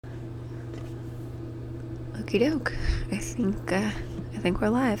Okie doke. I think we're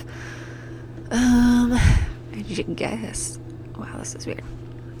live. I guess. Wow, this is weird.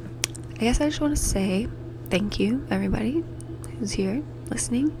 I guess I just want to say thank you, everybody who's here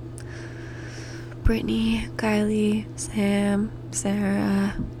listening. Brittany, Kylie, Sam,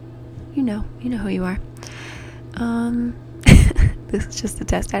 Sarah. You know who you are. This is just a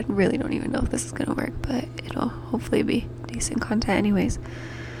test. I really don't even know if this is gonna work, but it'll hopefully be decent content anyways.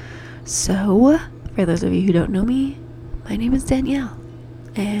 So, for those of you who don't know me, my name is Danielle,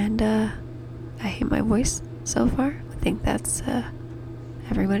 and I hate my voice so far. I think that's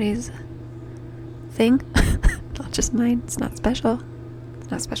everybody's thing, not just mine. It's not special. It's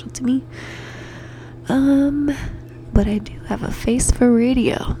not special to me. But I do have a face for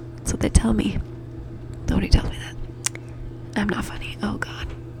radio. That's what they tell me. Nobody tells me that. I'm not funny. Oh God,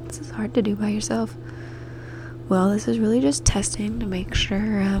 this is hard to do by yourself. Well, this is really just testing to make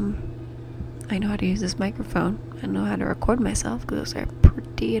sure I know how to use this microphone. I know how to record myself, because those are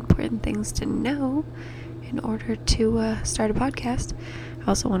pretty important things to know in order to start a podcast. I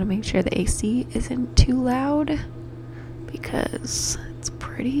also want to make sure the AC isn't too loud, because it's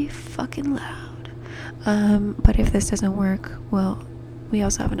pretty fucking loud. But if this doesn't work, well, we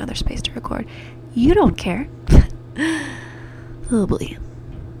also have another space to record. You don't care. Oh boy.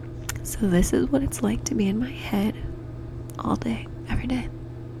 So this is what it's like to be in my head all day, every day.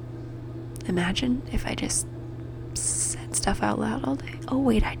 Imagine if I just said stuff out loud all day. Oh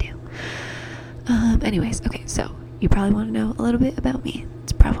wait, I do. Anyways, okay, so you probably want to know a little bit about me.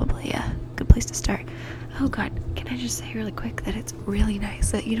 It's probably a good place to start. Oh God, can I just say really quick that it's really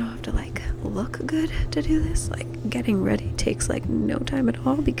nice that you don't have to look good to do this? Getting ready takes no time at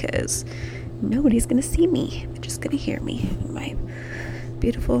all, because nobody's gonna see me. They're just gonna hear me and my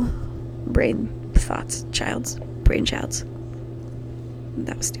beautiful child's brainchilds.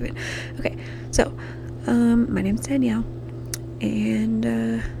 That was stupid. Okay, so my name's Danielle, and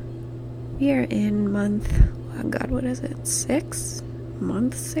we are in month 6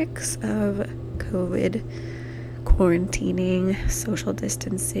 of COVID, quarantining, social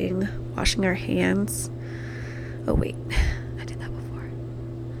distancing, washing our hands. Oh wait, I did that before.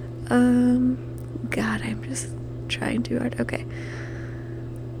 God, I'm just trying too hard. Okay,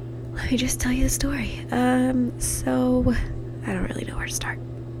 let me just tell you the story. So I don't really know where to start.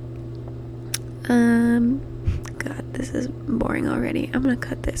 God, this is boring already. I'm gonna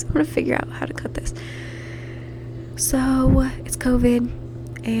cut this. I'm gonna figure out how to cut this. So, it's COVID,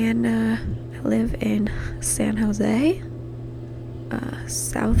 and I live in San Jose,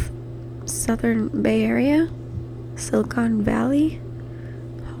 southern Bay Area, Silicon Valley,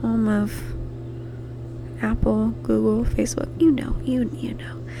 home of Apple, Google, Facebook, you know.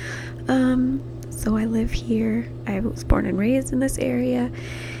 So I live here. I was born and raised in this area,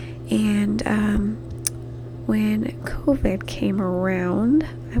 and when COVID came around,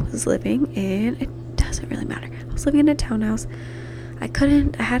 I was living in, it doesn't really matter, I was living in a townhouse. I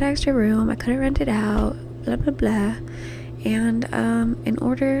had extra room, I couldn't rent it out, blah blah blah, and in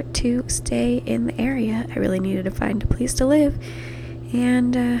order to stay in the area, I really needed to find a place to live,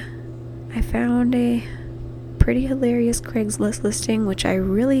 and I found a pretty hilarious Craigslist listing, which I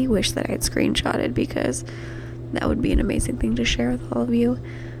really wish that I had screenshotted, because that would be an amazing thing to share with all of you.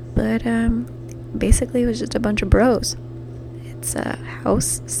 But basically it was just a bunch of bros. It's a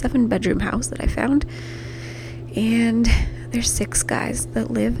 7-bedroom house that I found, and there's 6 guys that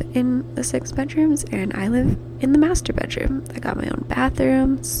live in the 6 bedrooms, and I live in the master bedroom. I got my own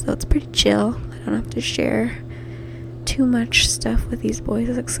bathroom, so it's pretty chill. I don't have to share too much stuff with these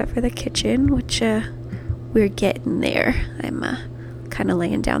boys, except for the kitchen, which we're getting there. I'm kind of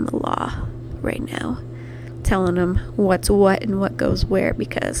laying down the law right now, telling them what's what and what goes where,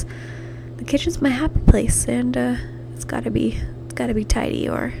 because the kitchen's my happy place, and it's gotta be tidy,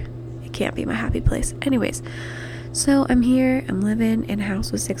 or it can't be my happy place. Anyways, so I'm here. I'm living in a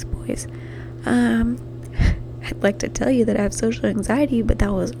house with 6 boys. I'd like to tell you that I have social anxiety, but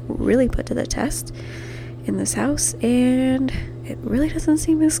that was really put to the test in this house, and it really doesn't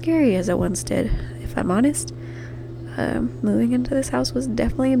seem as scary as it once did, if I'm honest. Moving into this house was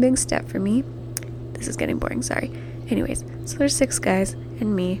definitely a big step for me. This is getting boring, sorry. Anyways, so there's 6 guys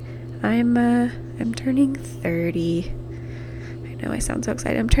and me. I'm turning 30. I know I sound so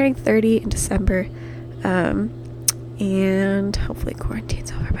excited. I'm turning 30 in December, and hopefully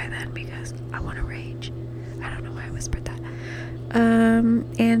quarantine's over by then, because I want to rage. I don't know why I whispered that.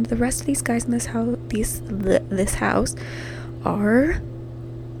 And the rest of these guys in this house are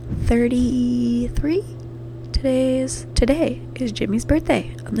 33. Today is Jimmy's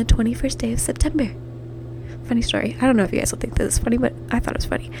birthday, on the 21st day of September. Funny story. I don't know if you guys will think this is funny, but I thought it was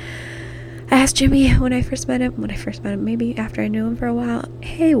funny. I asked Jimmy when I first met him, maybe after I knew him for a while,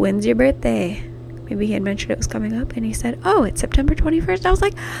 hey, when's your birthday? Maybe he had mentioned it was coming up, and he said, oh, it's September 21st. I was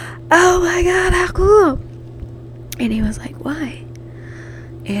like, oh my god, how cool. And he was like, why?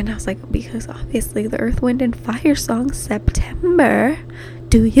 And I was like, because obviously the Earth, Wind, and Fire song, September.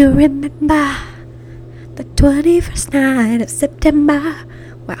 Do you remember the 21st night of September?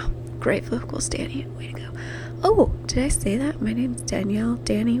 Wow, great vocals, Danny. Way to go. Oh, did I say that? My name's Danielle,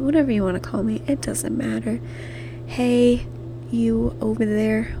 Danny, whatever you want to call me. It doesn't matter. Hey, you over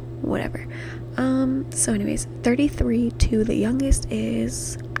there, whatever. So anyways, 33 to the youngest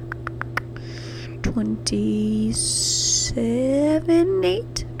is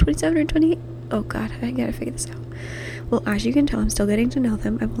 27 or 28. Oh god, I gotta figure this out. Well, as you can tell, I'm still getting to know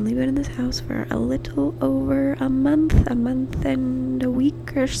them. I've only been in this house for a little over a month and a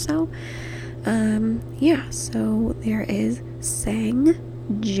week or so. Yeah, so there is Sang,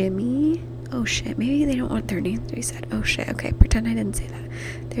 Jimmy. Oh shit, maybe they don't want their names to be said. Oh shit, okay, pretend I didn't say that.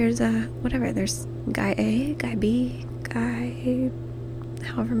 There's whatever, there's guy A, guy B, guy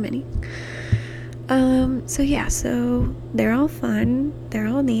however many. So yeah, so they're all fun, they're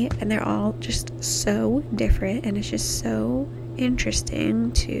all neat, and they're all just so different, and it's just so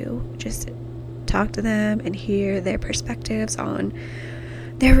interesting to just talk to them and hear their perspectives on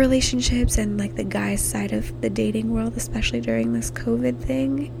their relationships and like the guy's side of the dating world, especially during this COVID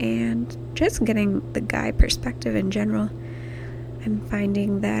thing, and just getting the guy perspective in general. I'm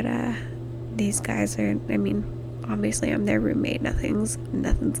finding that these guys are, I mean, obviously I'm their roommate, nothing's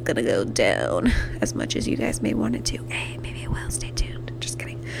gonna go down as much as you guys may want it to. Hey, maybe it will, stay tuned. Just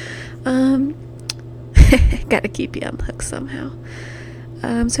kidding. Gotta keep you on the hook somehow.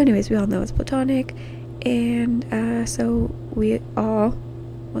 So anyways, we all know it's platonic, and so we all,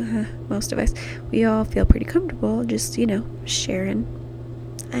 most of us, we all feel pretty comfortable just, sharing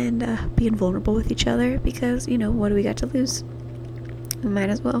and being vulnerable with each other, because, what do we got to lose? We might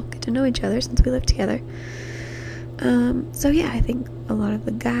as well get to know each other since we live together. So yeah, I think a lot of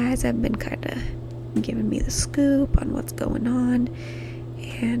the guys have been kind of giving me the scoop on what's going on,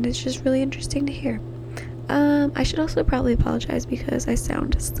 and it's just really interesting to hear. I should also probably apologize because I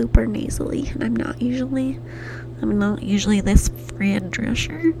sound super nasally, and I'm not usually this Fran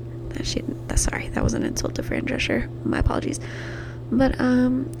Drescher. Sorry, that was an insult to Fran Drescher. My apologies. But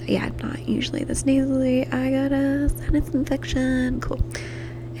yeah, I'm not usually this nasally. I got a sinus infection. Cool.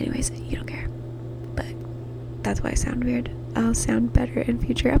 Anyways, you don't care. But that's why I sound weird. I'll sound better in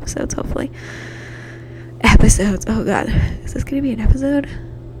future episodes, hopefully. Episodes. Oh god, is this gonna be an episode?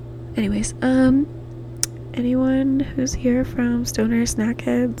 Anyways, anyone who's here from Stoner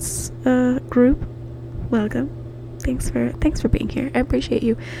Snackheads group, welcome. Thanks for being here. I appreciate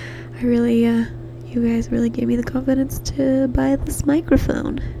you. I really you guys really gave me the confidence to buy this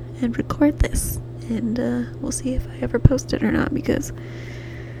microphone and record this, and we'll see if I ever post it or not, because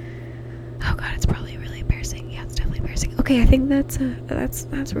oh god, it's probably really embarrassing. Yeah, it's definitely embarrassing. Okay, I think that's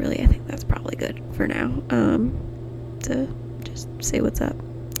probably good for now. To just say what's up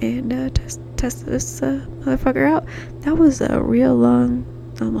and test this motherfucker out. That was a real long,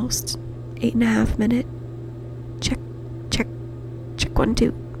 almost 8.5 minute check 1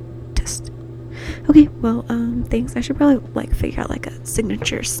 2 test. Okay, well, thanks. I should probably figure out a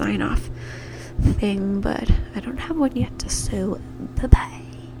signature sign off thing, but I don't have one yet, so bye bye.